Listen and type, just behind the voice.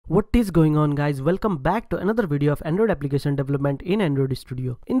What is going on, guys? Welcome back to another video of Android application development in Android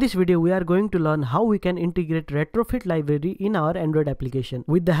Studio. In this video we are going to learn how we can integrate Retrofit Library in our Android application.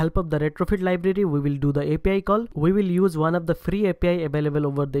 With the help of the Retrofit Library, we will do the API call. We will use one of the free API available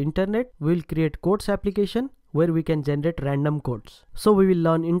over the internet. We will create codes application where we can generate random codes. So we will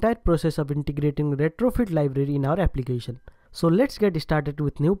learn entire process of integrating Retrofit Library in our application. So let's get started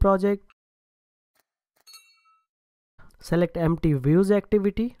with new project. Select empty views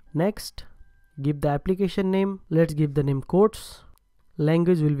activity. Next, give the application name. Let's give the name codes.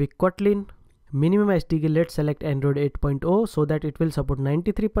 Language will be Kotlin. Minimum SDK, let's select Android 8.0 so that it will support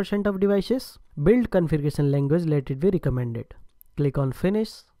 93% of devices. Build configuration language, let it be recommended. Click on finish.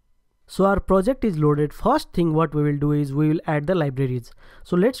 So our project is loaded. First thing what we will do is we will add the libraries.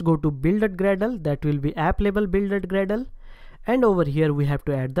 So let's go to build.gradle, that will be app label build.gradle, and over here we have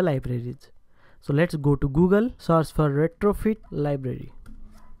to add the libraries. So let's go to Google, search for Retrofit Library.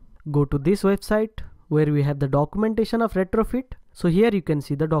 Go to this website where we have the documentation of Retrofit. So here you can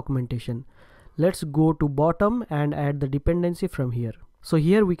see the documentation. Let's go to bottom and add the dependency from here. So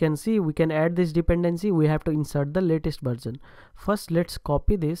here we can see we can add this dependency. We have to insert the latest version. First let's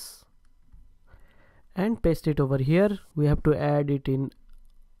copy this and paste it over here. We have to add it in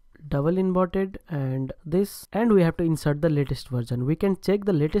double inverted and this, and we have to insert the latest version. We can check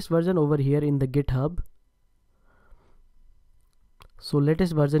the latest version over here in the GitHub. So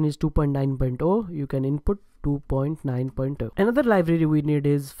latest version is 2.9.0. you can input 2.9.0. Another library we need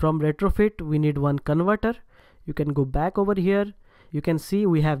is from Retrofit. We need one converter. You can go back over here. You can see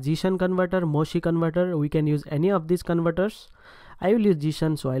we have JSON converter, Moshi converter. We can use any of these converters. I will use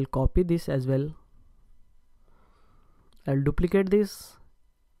JSON, so I'll copy this as well. I'll duplicate this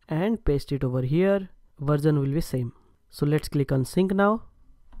and paste it over here. Version will be same. So let's click on sync now.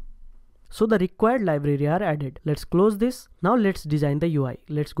 So the required library are added. Let's close this. Now let's design the UI.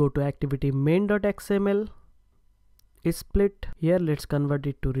 Let's go to activity main.xml. Is split. Here let's convert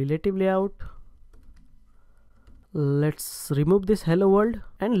it to relative layout. Let's remove this hello world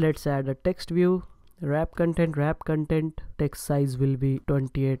and let's add a text view. Wrap content, text size will be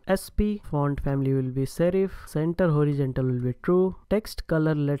 28 sp, font family will be serif, center horizontal will be true, text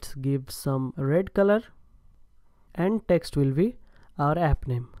color let's give some red color, and text will be our app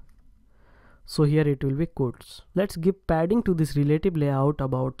name. So here it will be codes. Let's give padding to this relative layout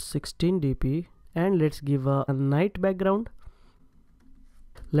about 16 dp and let's give a night background.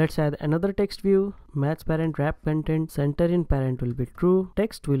 Let's add another text view, match parent wrap content, center in parent will be true,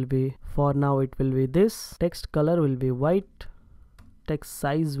 text will be, for now it will be this, text color will be white, text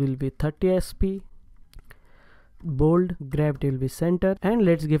size will be 30 sp, bold, gravity will be center, and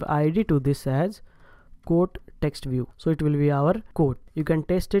let's give ID to this as quote text view. So it will be our quote. You can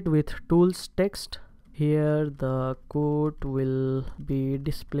test it with tools text. Here the quote will be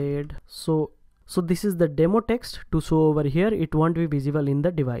displayed. So this is the demo text to show over here. It won't be visible in the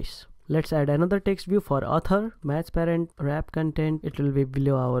device. Let's add another text view for author, match parent, wrap content. It will be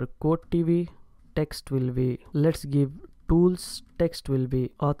below our quote TV. Text will be, let's give tools, text will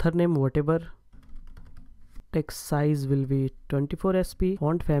be author name, whatever. Text size will be 24 sp.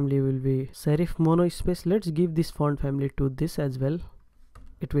 Font family will be serif mono space. Let's give this font family to this as well.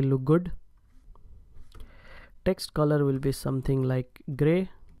 It will look good. Text color will be something like gray.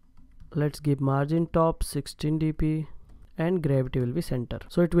 Let's give margin top 16 dp and gravity will be center.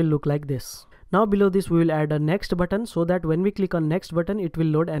 So it will look like this. Now below this we will add a next button so that when we click on next button it will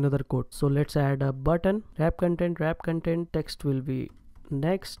load another code. So let's add a button, wrap content, text will be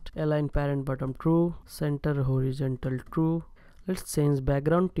next, align parent bottom true, center horizontal true. Let's change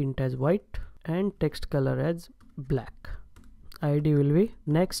background tint as white and text color as black. ID will be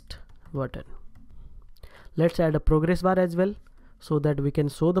next button. Let's add a progress bar as well, so that we can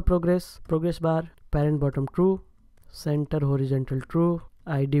show the progress bar, parent bottom true, center horizontal true,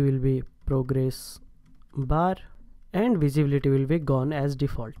 ID will be progress bar, and visibility will be gone as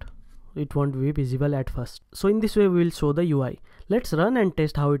default. It won't be visible at first. So in this way we will show the UI. Let's run and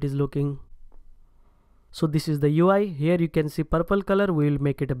test how it is looking. So this is the UI. Here you can see purple color. We will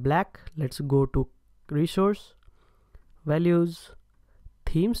make it a black. Let's go to resource, values,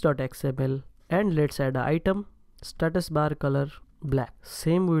 themes.xml, and let's add an item, status bar color black.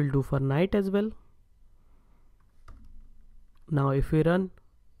 Same we will do for night as well. Now if we run,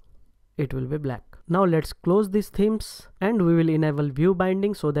 it will be black. Now let's close these themes and we will enable view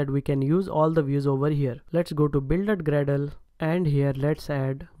binding so that we can use all the views over here. Let's go to build.gradle and here let's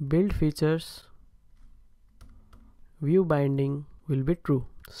add build features. View binding will be true.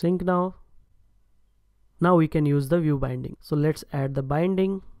 Sync now. Now we can use the view binding. So let's add the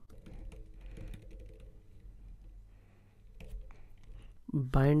binding.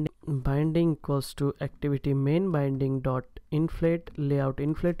 binding equals to activity main binding dot inflate layout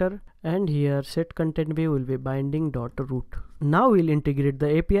inflator, and here set content view will be binding dot root. Now we'll integrate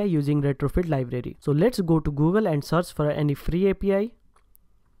the API using Retrofit library. So let's go to Google and search for any free API.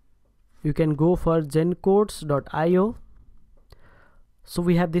 You can go for zenquotes.io. So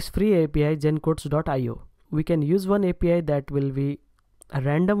we have this free API zenquotes.io. We can use one API that will be a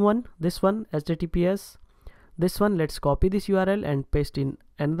random one, this one HTTPS. This one, let's copy this URL and paste in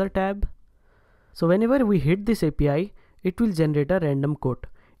another tab. So whenever we hit this API, it will generate a random quote.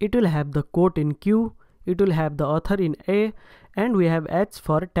 It will have the quote in Q, it will have the author in A, and we have H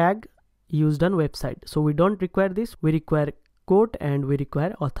for tag used on website. So we don't require this, we require quote and we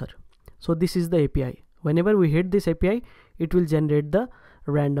require author. So this is the API. Whenever we hit this API, it will generate the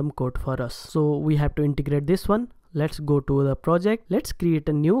random quote for us. So we have to integrate this one. Let's go to the project. Let's create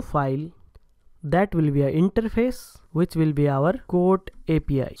a new file that will be an interface, which will be our quote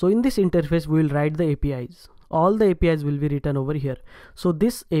API. So in this interface, we will write the APIs. All the APIs will be written over here. So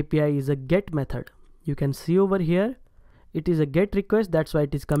this API is a get method. You can see over here, it is a get request. That's why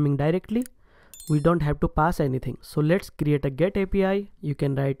it is coming directly. We don't have to pass anything. So let's create a get API. You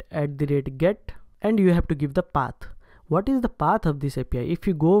can write @get, and you have to give the path. What is the path of this API? If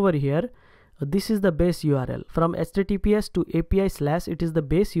you go over here, this is the base URL. From HTTPS to API / it is the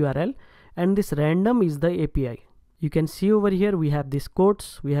base URL, and this random is the API. You can see over here we have these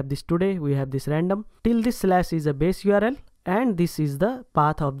quotes, we have this today, we have this random. Till this / is a base URL, and this is the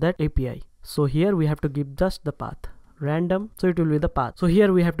path of that API. So here we have to give just the path, random, so it will be the path. So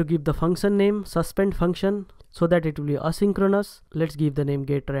here we have to give the function name, suspend function, so that it will be asynchronous. Let's give the name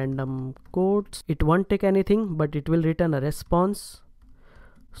get random quotes. It won't take anything, but it will return a response.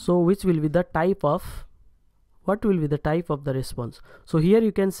 So which will be the type of, what will be the type of the response? So here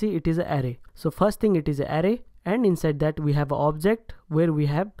you can see it is an array. So first thing, it is an array, and inside that we have an object where we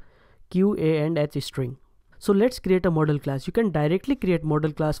have Q, A, and H string. So let's create a model class. You can directly create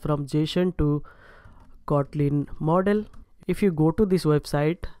model class from JSON to Kotlin model. If you go to this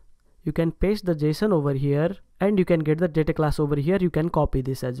website, you can paste the JSON over here, and you can get the data class over here. You can copy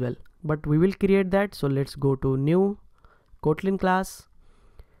this as well, but we will create that. So let's go to new Kotlin class,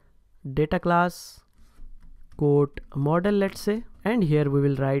 data class, quote model, let's say, and here we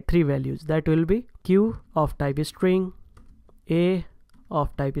will write 3 values. That will be Q of type string, A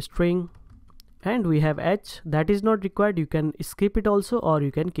of type string, and we have H. That is not required. You can skip it also, or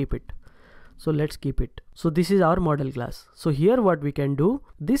you can keep it. So let's keep it. So this is our model class. So here what we can do,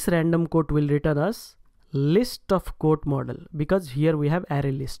 this random quote will return us list of quote model, because here we have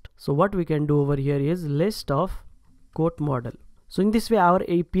array list. So what we can do over here is list of quote model. So in this way our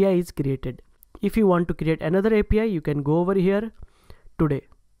API is created. If you want to create another API, you can go over here, today.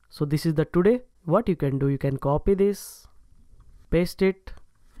 So this is the today. What you can do, you can copy this, paste it.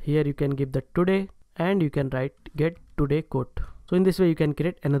 Here you can give the today, and you can write get today quote. So in this way you can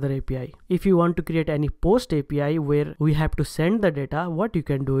create another API. If you want to create any post API where we have to send the data, what you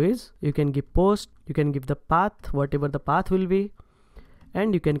can do is you can give post, you can give the path, whatever the path will be,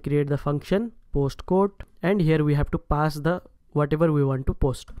 and you can create the function post quote, and here we have to pass the whatever we want to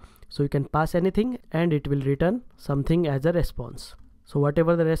post. So you can pass anything, and it will return something as a response. So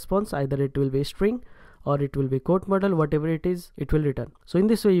whatever the response, either it will be string or it will be quote model, whatever it is, it will return. So in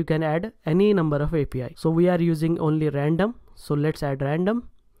this way you can add any number of API. So we are using only random. So let's add random.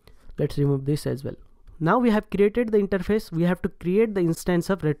 Let's remove this as well. Now we have created the interface. We have to create the instance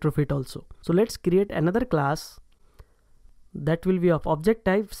of Retrofit also. So let's create another class that will be of object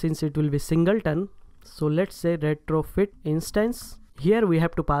type, since it will be singleton. So let's say Retrofit instance. Here we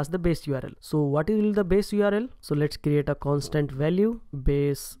have to pass the base URL. So what is the base URL? So let's create a constant value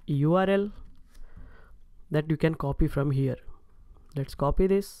base URL that you can copy from here. Let's copy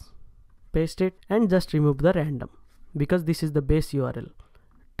this, paste it, and just remove the random, because this is the base URL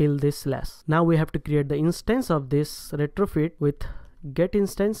till this /. Now we have to create the instance of this Retrofit with get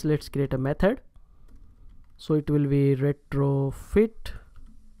instance. Let's create a method. So it will be Retrofit.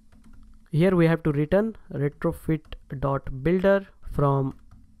 Here we have to return retrofit.builder from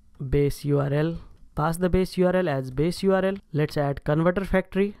base URL. Pass the base URL as base URL. Let's add converter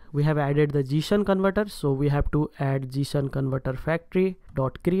factory. We have added the JSON converter, so we have to add JSON converter factory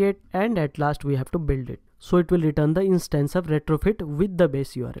dot create, and at last we have to build it. So it will return the instance of Retrofit with the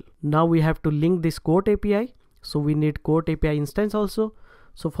base URL. Now we have to link this quote API. So we need quote API instance also.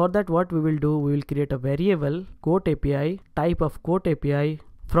 So for that, what we will do, we will create a variable quote API, type of quote API.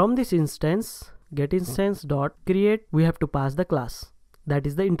 From this instance, get instance dot create, we have to pass the class, that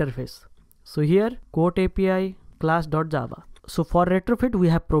is the interface. So here quote API class.java. So for Retrofit we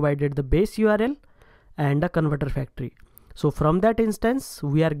have provided the base URL and a converter factory. So from that instance,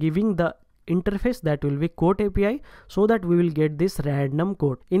 we are giving the interface that will be quote API, so that we will get this random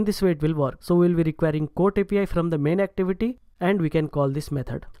code. In this way it will work. So we will be requiring quote API from the main activity, and we can call this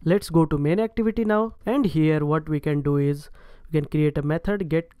method. Let's go to main activity now, and here what we can do is we can create a method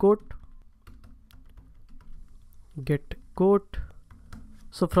get quote.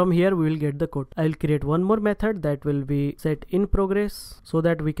 So from here we will get the code. I will create one more method that will be set in progress, so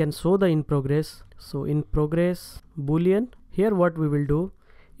that we can show the in progress. So in progress boolean. Here what we will do,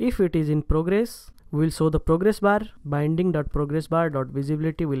 if it is in progress, we will show the progress bar.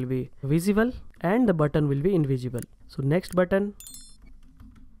 Binding.progressbar.visibility will be visible and the button will be invisible. So next button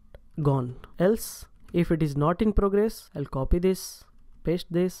gone. Else if it is not in progress, I'll copy this, paste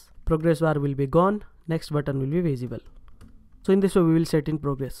this, progress bar will be gone, next button will be visible. So in this way we will set in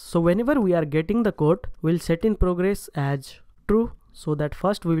progress. So whenever we are getting the code, we'll set in progress as true, so that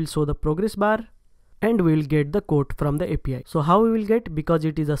first we will show the progress bar and we will get the code from the API. So how we will get, because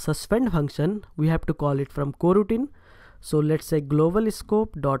it is a suspend function, we have to call it from coroutine. So let's say global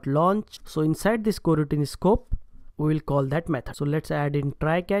scope dot launch. So inside this coroutine scope, we will call that method. So let's add in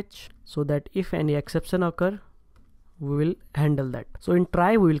try catch, so that if any exception occur, we will handle that. So in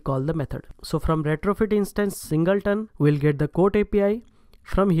try we will call the method. So from retrofit instance singleton, we will get the quote API.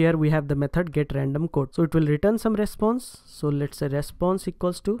 From here we have the method get random code. So it will return some response. So let's say response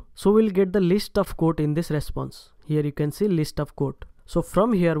equals to, so we'll get the list of code in this response. Here you can see list of code. So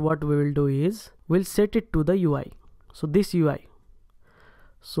from here what we will do is we'll set it to the UI. So this UI.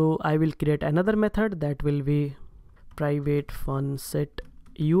 So I will create another method that will be private fun set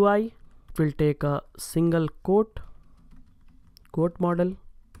UI. It will take a single quote model,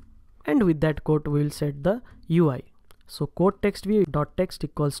 and with that quote we will set the UI. So quote text view dot text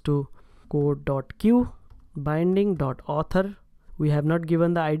equals to code dot queue binding dot author. We have not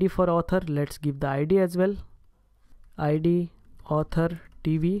given the ID for author. Let's give the ID as well. ID author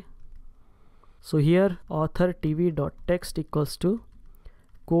TV. So here author TV dot text equals to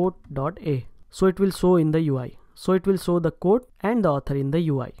code dot a. So it will show in the UI. So it will show the code and the author in the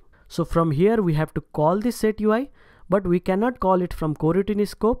UI. So from here we have to call this set UI, but we cannot call it from coroutine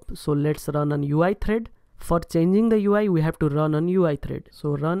scope. So let's run on UI thread. For changing the UI, we have to run on UI thread.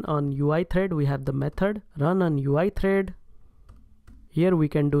 So run on UI thread, we have the method run on UI thread. Here we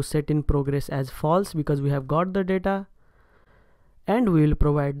can do set in progress as false because we have got the data, and we will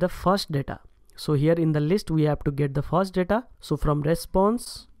provide the first data. So here in the list we have to get the first data. So from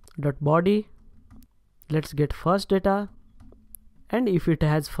response.body, let's get first data, and if it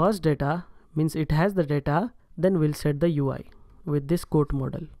has first data, means it has the data, then we'll set the UI with this quote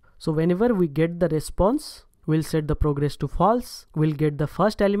model. So whenever we get the response, we'll set the progress to false. We'll get the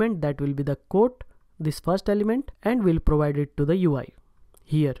first element, that will be the quote, this first element, and we'll provide it to the UI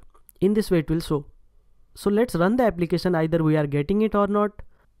here. In this way it will show. So let's run the application, either we are getting it or not.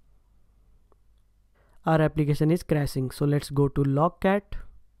 Our application is crashing. So let's go to logcat.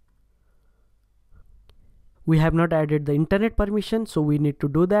 We have not added the internet permission, so we need to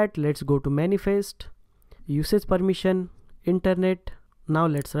do that. Let's go to manifest, usage permission, internet. Now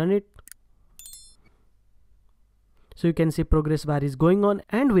let's run it. So you can see progress bar is going on,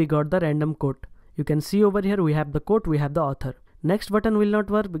 and we got the random code. You can see over here we have the code, we have the author. Next button will not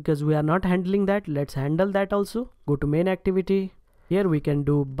work because we are not handling that. Let's handle that also. Go to main activity. Here we can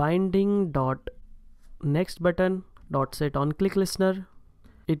do binding dot next button dot set on click listener.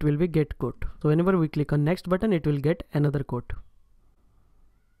 It will be get code. So whenever we click on next button, it will get another code.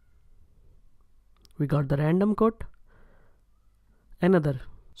 We got the random code, another.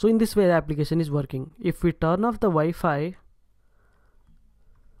 So in this way the application is working. If we turn off the Wi-Fi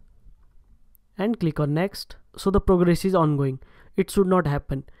and click on next, so the progress is ongoing. It should not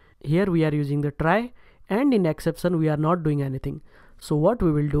happen. Here we are using the try, and in exception we are not doing anything. So what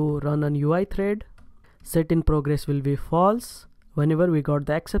we will do, run on UI thread, set in progress will be false whenever we got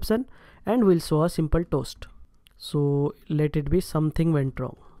the exception, and we'll show a simple toast. So let it be something went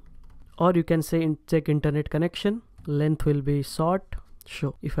wrong, or you can say check internet connection, length will be short,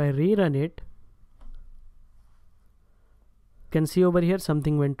 show. If I rerun it, you can see over here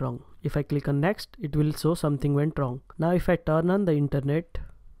something went wrong. If I click on next, it will show something went wrong. Now if I turn on the internet,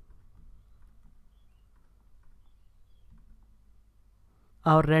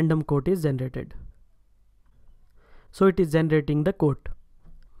 our random code is generated. So it is generating the code.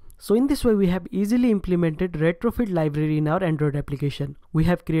 So in this way we have easily implemented Retrofit library in our Android application. We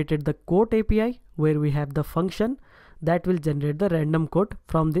have created the quote API where we have the function that will generate the random code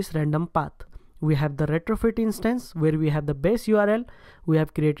from this random path. We have the retrofit instance where we have the base URL. We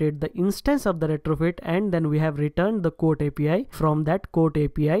have created the instance of the retrofit, and then we have returned the quote API from that quote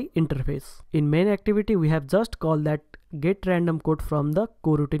API interface. In main activity we have just called that get random code from the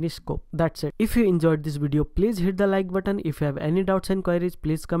coroutine scope. That's it. If you enjoyed this video, please hit the like button. If you have any doubts and queries,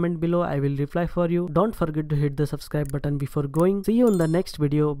 please comment below. I will reply for you. Don't forget to hit the subscribe button before going. See you in the next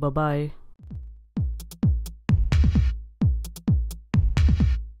video. Bye bye.